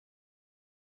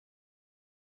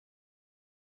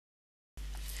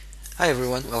Hi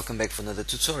everyone, welcome back for another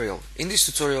tutorial. In this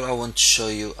tutorial I want to show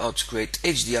you how to create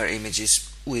HDR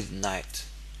images with night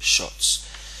shots.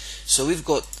 So we've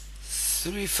got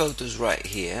three photos right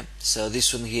here. So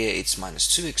this one here, it's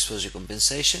 -2 exposure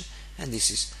compensation, and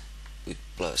this is with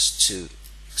 +2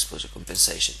 exposure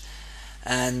compensation.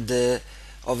 And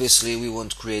obviously we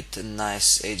want to create a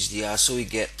nice HDR so we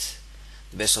get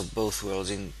the best of both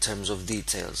worlds in terms of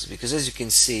details, because as you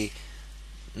can see,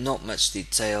 not much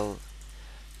detail,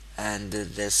 and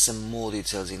there's some more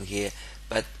details in here.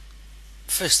 But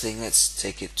first thing, let's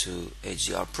take it to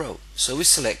HDR Pro. So we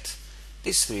select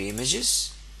these three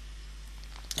images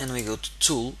and we go to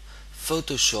Tool,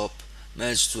 Photoshop,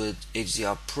 Merge to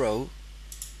HDR Pro,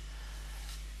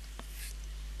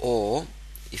 or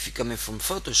if you're coming from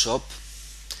Photoshop,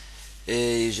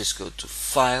 you just go to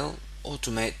File,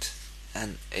 Automate,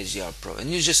 and HDR Pro, and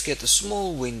you just get a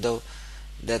small window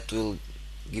that will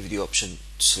give you the option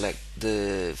to select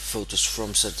the photos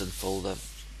from certain folder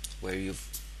where you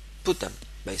put them,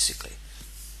 basically.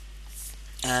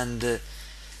 And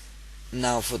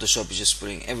now Photoshop is just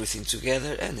putting everything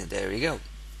together, and there we go.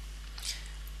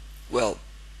 Well,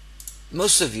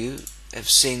 most of you have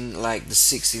seen like the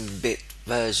 16-bit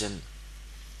version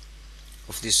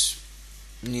of this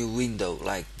new window,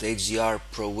 like the HDR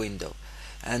Pro window,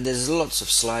 and there's lots of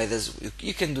sliders.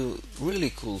 You can do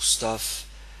really cool stuff,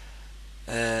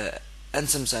 and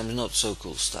sometimes not so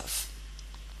cool stuff.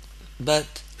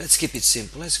 But let's keep it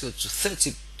simple. Let's go to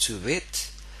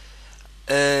 32-bit.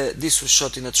 This was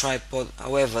shot in a tripod,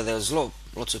 however there's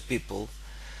lots of people,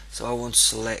 so I want to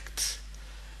select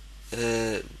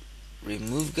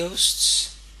remove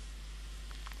ghosts,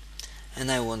 and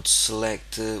I want to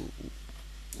select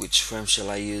which frame shall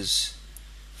I use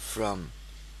from.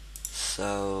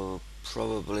 So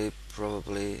probably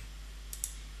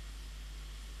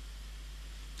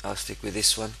I'll stick with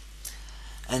this one.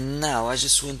 And now I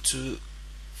just want to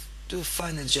do a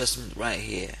fine adjustment right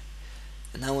here,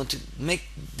 and I want to make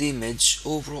the image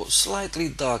overall slightly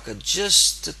darker,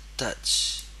 just a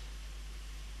touch,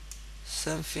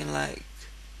 something like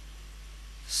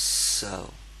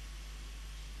so.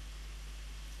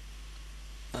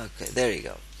 Okay, there you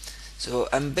go. So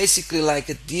I'm basically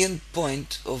like at the end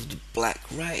point of the black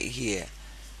right here.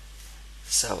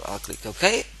 So I'll click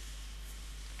OK,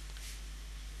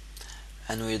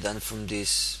 and we're done from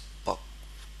this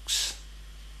box.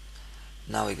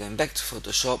 Now we're going back to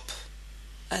Photoshop,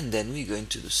 and then we're going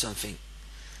to do something,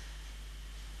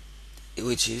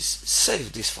 which is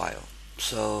save this file.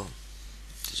 So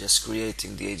just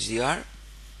creating the HDR.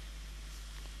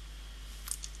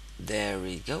 There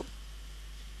we go.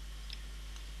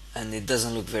 And it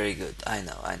doesn't look very good, I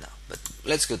know, but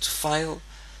let's go to File,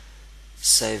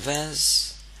 Save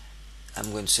As.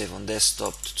 I'm going to save on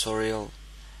Desktop Tutorial,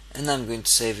 and I'm going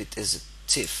to save it as a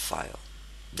TIFF file.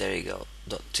 There you go,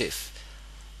 .tiff.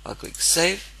 I'll click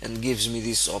Save, and gives me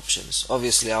these options.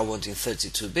 Obviously I want in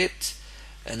 32-bit,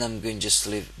 and I'm going to just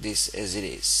leave this as it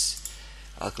is.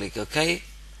 I'll click OK.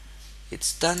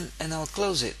 It's done, and I'll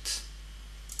close it.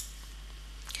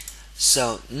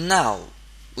 So now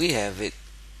we have it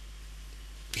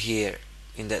here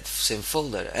in that same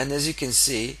folder, and as you can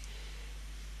see,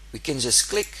 we can just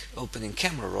click Open in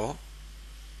Camera Raw,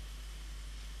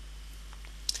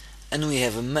 and we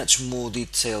have a much more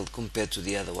detailed compared to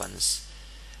the other ones.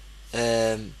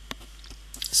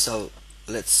 So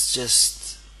let's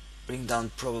just bring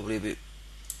down probably a bit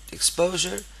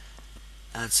exposure,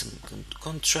 add some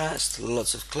contrast,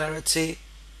 lots of clarity,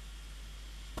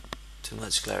 too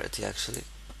much clarity actually,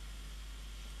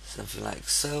 something like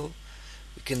so.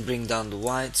 We can bring down the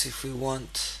whites if we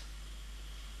want,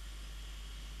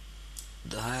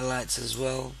 the highlights as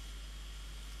well,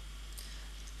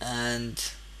 and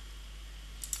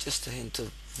just a hint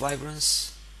of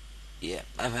vibrance. Yeah,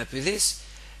 I'm happy with this,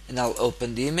 and I'll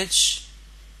open the image,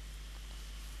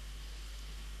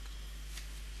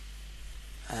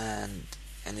 and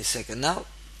any second now.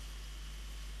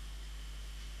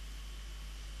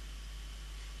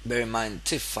 Bear in mind,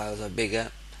 TIFF files are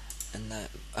bigger, and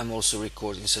I'm also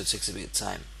recording, so it takes a bit of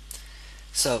time.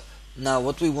 So now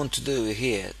what we want to do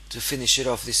here to finish it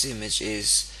off, this image,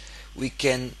 is we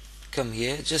can come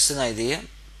here, just an idea,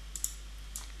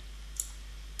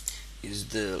 use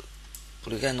the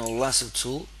polygon or lasso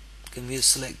tool, come here,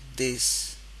 select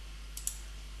this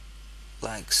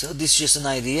like so. This is just an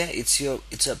idea,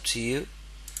 it's up to you,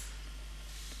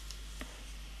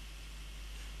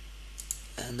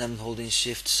 and I'm holding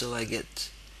shift so I get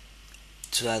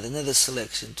to add another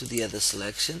selection to the other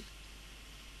selection,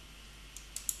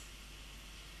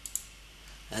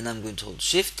 and I'm going to hold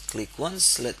shift, click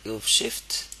once, let go of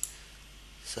shift,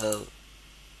 so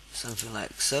something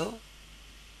like so.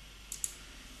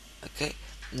 Okay,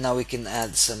 now we can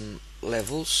add some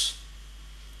levels.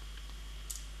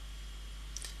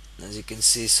 As you can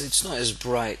see, so it's not as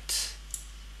bright.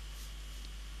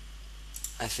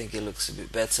 I think it looks a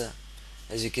bit better,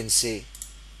 as you can see,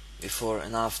 before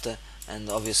and after. And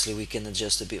obviously we can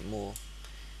adjust a bit more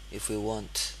if we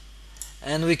want,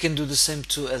 and we can do the same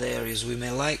to other areas we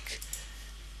may like.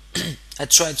 I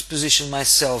tried to position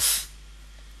myself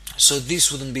so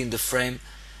this wouldn't be in the frame,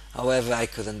 however I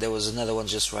couldn't. There was another one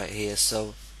just right here,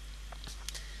 so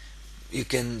you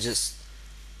can just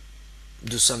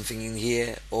do something in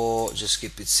here, or just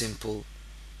keep it simple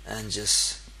and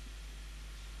just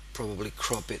probably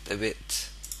crop it a bit.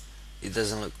 It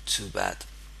doesn't look too bad,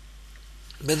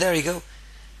 but there you go.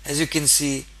 As you can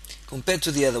see, compared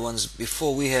to the other ones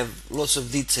before, we have lots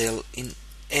of detail in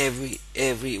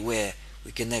everywhere.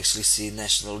 We can actually see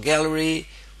National Gallery,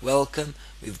 welcome.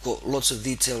 We've got lots of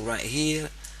detail right here,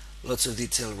 lots of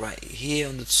detail right here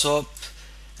on the top,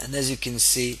 and as you can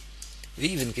see, we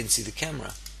even can see the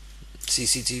camera,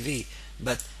 CCTV.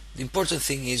 But the important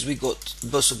thing is we got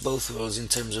both worlds in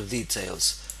terms of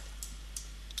details.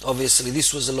 Obviously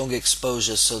this was a long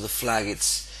exposure, so the flag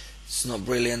it's not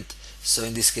brilliant. So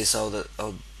in this case I'll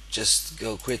just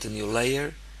go create a new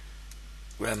layer,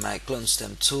 grab my clone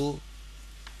stamp tool,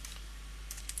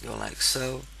 go like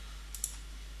so,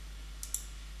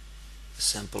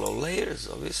 sample all layers,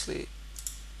 obviously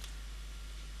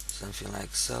something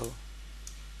like so,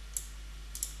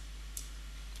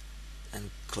 and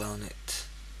clone it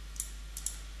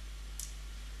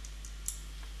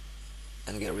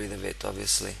and get rid of it.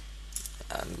 Obviously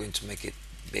I'm going to make it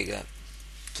bigger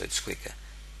so it's quicker.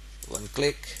 One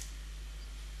click.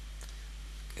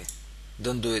 Okay,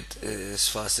 don't do it as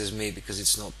fast as me because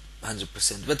it's not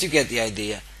 100%, but you get the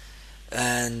idea.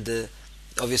 And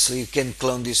obviously you can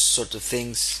clone these sort of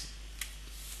things,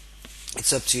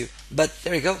 it's up to you. But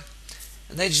there you go,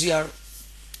 an HDR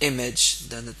image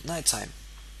done at night time.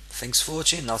 Thanks for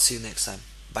watching, and I'll see you next time.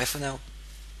 Bye for now.